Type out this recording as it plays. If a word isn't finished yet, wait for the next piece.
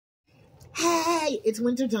Hey, it's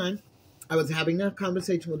winter time. I was having a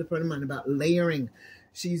conversation with a friend of mine about layering.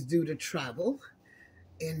 She's due to travel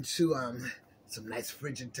into some nice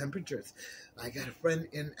frigid temperatures. I got a friend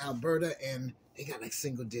in Alberta and they got like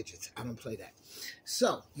single digits. I don't play that.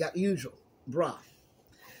 So, got usual bra.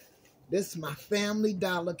 This is my Family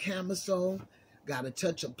Dollar camisole. Got a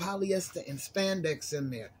touch of polyester and spandex in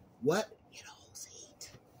there. What? It holds heat.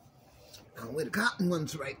 I don't wear the cotton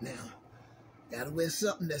ones right now. Gotta wear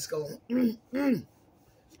something that's going, Okay,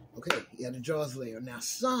 you got a drawers layer. Now,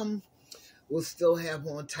 some will still have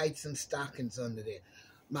on tights and stockings under there.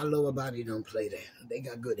 My lower body don't play that. They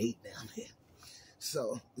got good heat down here.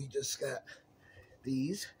 So, we just got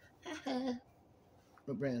these.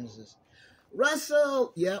 What brand is this?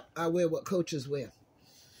 Russell! Yep, I wear what coaches wear.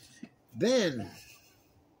 Then,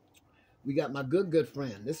 we got my good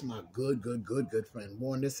friend. This is my good friend.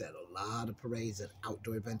 Worn this at a lot of parades and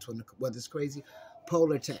outdoor events when the weather's crazy.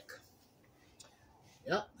 Polar Tech.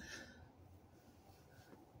 Yep.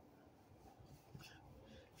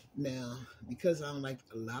 Now, because I don't like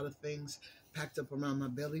a lot of things packed up around my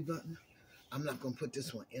belly button, I'm not going to put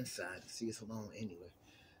this one inside. See, it's long anyway.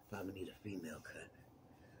 Probably need a female cut.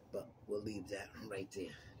 But we'll leave that right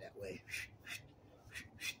there. That way,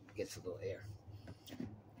 gets a little air.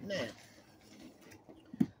 Now,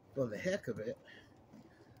 for the heck of it,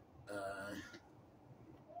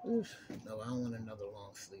 no, I don't want another long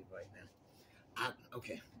sleeve right now.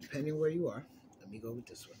 Okay, depending where you are, let me go with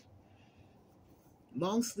this one.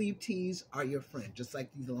 Long sleeve tees are your friend. Just like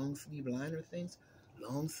these long sleeve liner things,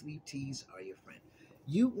 long sleeve tees are your friend.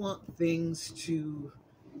 You want things to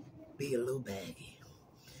be a little baggy.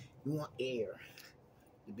 You want air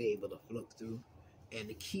to be able to float through. And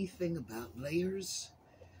the key thing about layers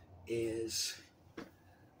is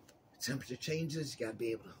temperature changes. You got to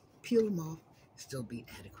be able to peel them off, still be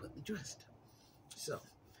adequately dressed. So,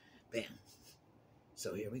 bam.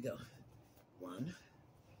 So here we go. 1,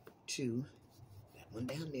 2, that one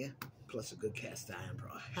down there, plus a good cast iron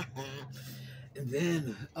bra. And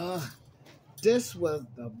then, this was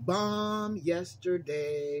the bomb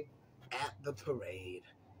yesterday at the parade.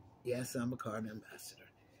 Yes, I'm a card ambassador.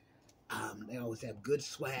 They always have good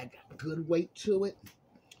swag, good weight to it.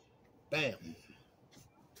 Bam.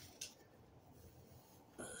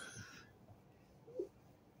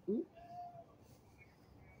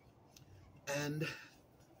 And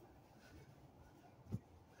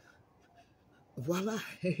voila.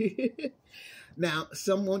 Now,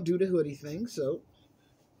 some won't do the hoodie thing, so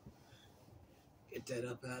get that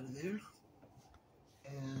up out of there.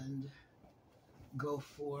 And go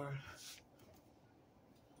for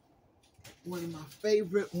one of my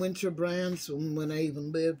favorite winter brands from when I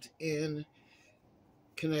even lived in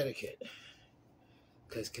Connecticut.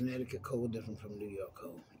 Because Connecticut cold different from New York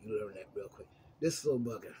cold. You learn that real quick. This little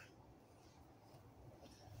bugger.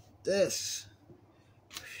 This.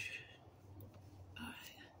 Alright.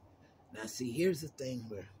 Now see, here's the thing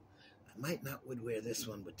where I might not would wear this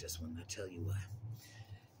one with this one. I'll tell you why.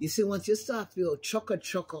 You see, once you start to feel choco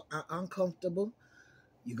uncomfortable,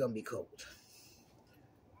 you're going to be cold.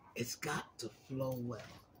 It's got to flow well.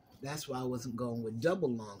 That's why I wasn't going with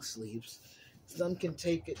double long sleeves. Some can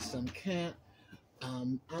take it, some can't.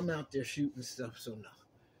 I'm out there shooting stuff, so no.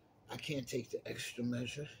 I can't take the extra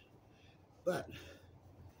measure. But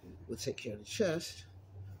we'll take care of the chest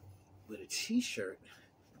with a t-shirt.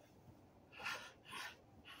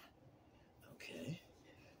 Okay.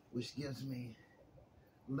 Which gives me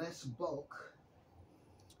less bulk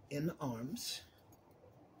in the arms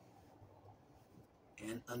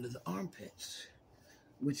and under the armpits,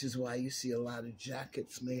 which is why you see a lot of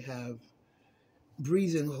jackets may have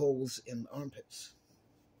breathing holes in the armpits.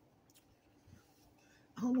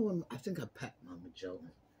 I don't know, I think I packed my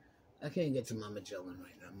Magellan. I can't get to my Magellan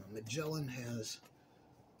right now. My Magellan has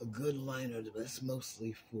a good liner that's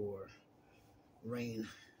mostly for rain,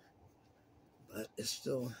 but it's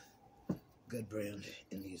still a good brand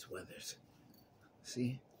in these weathers.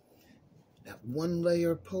 See? That one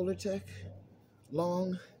layer Polar Tech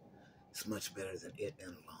long, it's much better than it in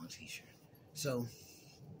a long t-shirt. So,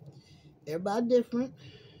 everybody different.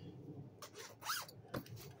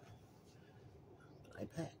 I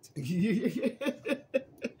packed.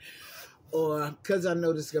 Or, because I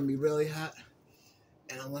know this is going to be really hot,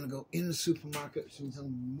 and I want to go in the supermarket since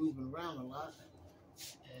I'm moving around a lot.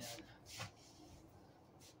 And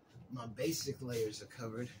my basic layers are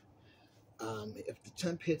covered. If the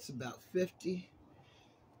temp hits about 50,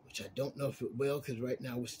 which I don't know if it will, because right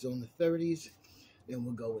now we're still in the 30s, then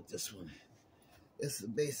we'll go with this one. It's the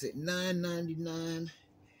basic $9.99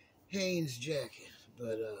 Hanes jacket,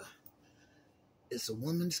 but it's a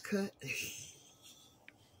woman's cut.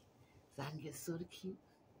 So I can get sort of cute.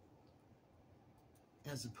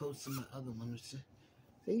 As opposed to my other one, which,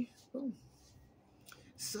 see, boom.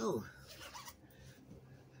 So,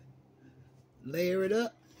 layer it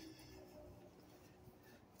up.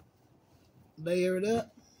 Layer it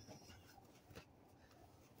up.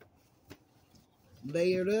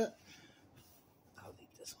 Layer it up. I'll leave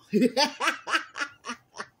this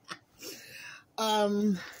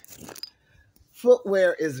one.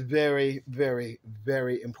 Footwear is very, very,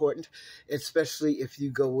 very important, especially if you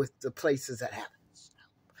go with the places that have it.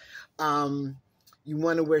 You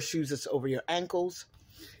want to wear shoes that's over your ankles.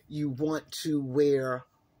 You want to wear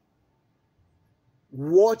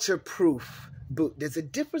waterproof boot. There's a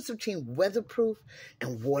difference between weatherproof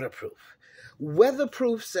and waterproof.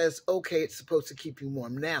 Weatherproof says, okay, it's supposed to keep you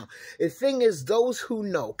warm. Now, the thing is, those who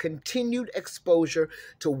know continued exposure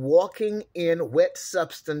to walking in wet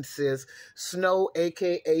substances, snow,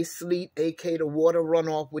 aka sleet, aka the water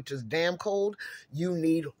runoff, which is damn cold, you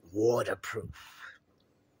need waterproof.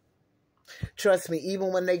 Trust me,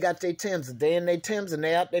 even when they got their Temps, if they in their Temps and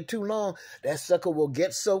they out there too long, that sucker will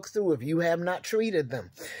get soaked through if you have not treated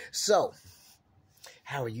them. So,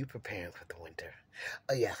 how are you preparing for the winter?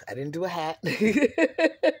 Oh yeah, I didn't do a hat.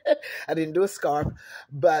 I didn't do a scarf.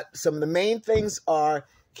 But some of the main things are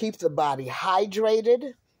keep the body hydrated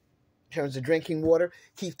in terms of drinking water.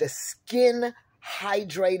 Keep the skin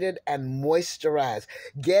hydrated and moisturized.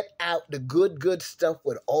 Get out the good stuff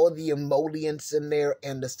with all the emollients in there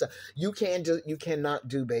and the stuff. You cannot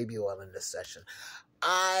do baby oil in this session.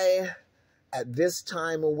 At this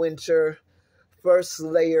time of winter, first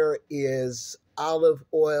layer is olive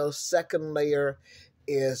oil. Second layer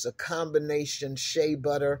is a combination shea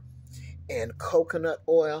butter and coconut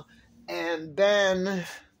oil. And then,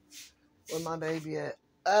 where my baby at?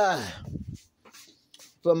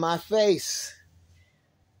 For my face,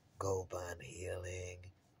 Gold Bond Healing.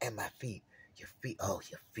 And my feet. Your feet. Oh,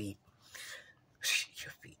 your feet.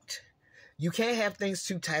 Your feet. You can't have things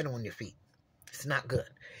too tight on your feet. It's not good.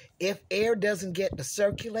 If air doesn't get to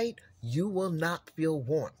circulate, you will not feel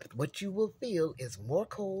warmth. What you will feel is more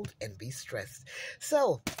cold and be stressed.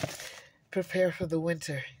 So, prepare for the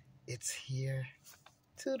winter. It's here.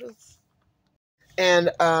 Toodles.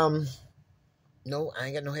 And, no, I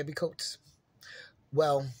ain't got no heavy coats.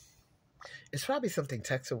 Well, it's probably something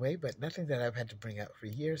tucked away, but nothing that I've had to bring out for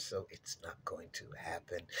years, so it's not going to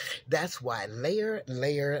happen. That's why layer,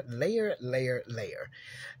 layer, layer, layer, layer.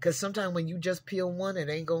 Because sometimes when you just peel one, it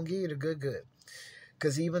ain't going to give you the good.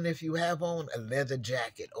 Because even if you have on a leather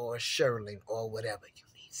jacket or a shirling or whatever, you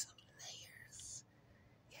need some layers.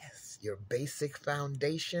 Yes, your basic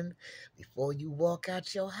foundation before you walk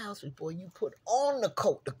out your house, before you put on the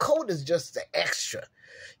coat. The coat is just the extra.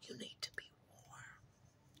 You need to be warm.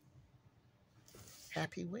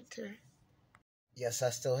 Happy winter. Yes, I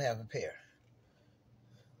still have a pair.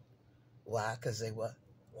 Why? Because they were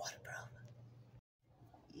waterproof.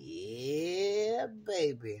 Yeah,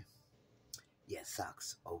 baby. Yeah,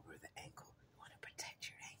 socks over the ankle. You want to protect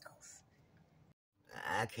your ankles.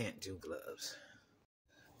 I can't do gloves.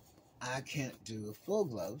 I can't do full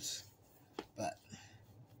gloves, but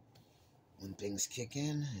when things kick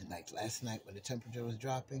in, and like last night when the temperature was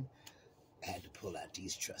dropping, I had to pull out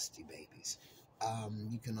these trusty babies.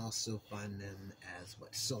 You can also find them as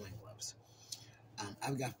sewing gloves.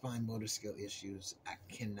 I've got fine motor skill issues. I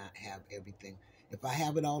cannot have everything. If I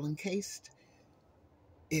have it all encased,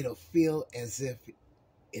 it'll feel as if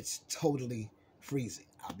it's totally freezing.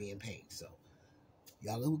 I'll be in pain. So,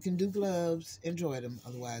 y'all who can do gloves, enjoy them.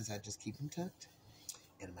 Otherwise, I just keep them tucked.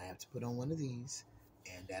 And I might have to put on one of these.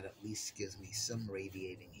 And that at least gives me some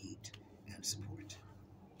radiating heat and support.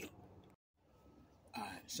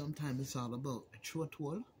 Alright, sometimes it's all about a throat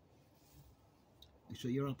wall. Make sure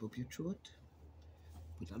you wrap up your throat.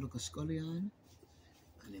 Put a little scully on.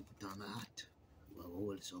 And then put on a hat. Well,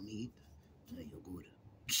 hold some heat. And then you go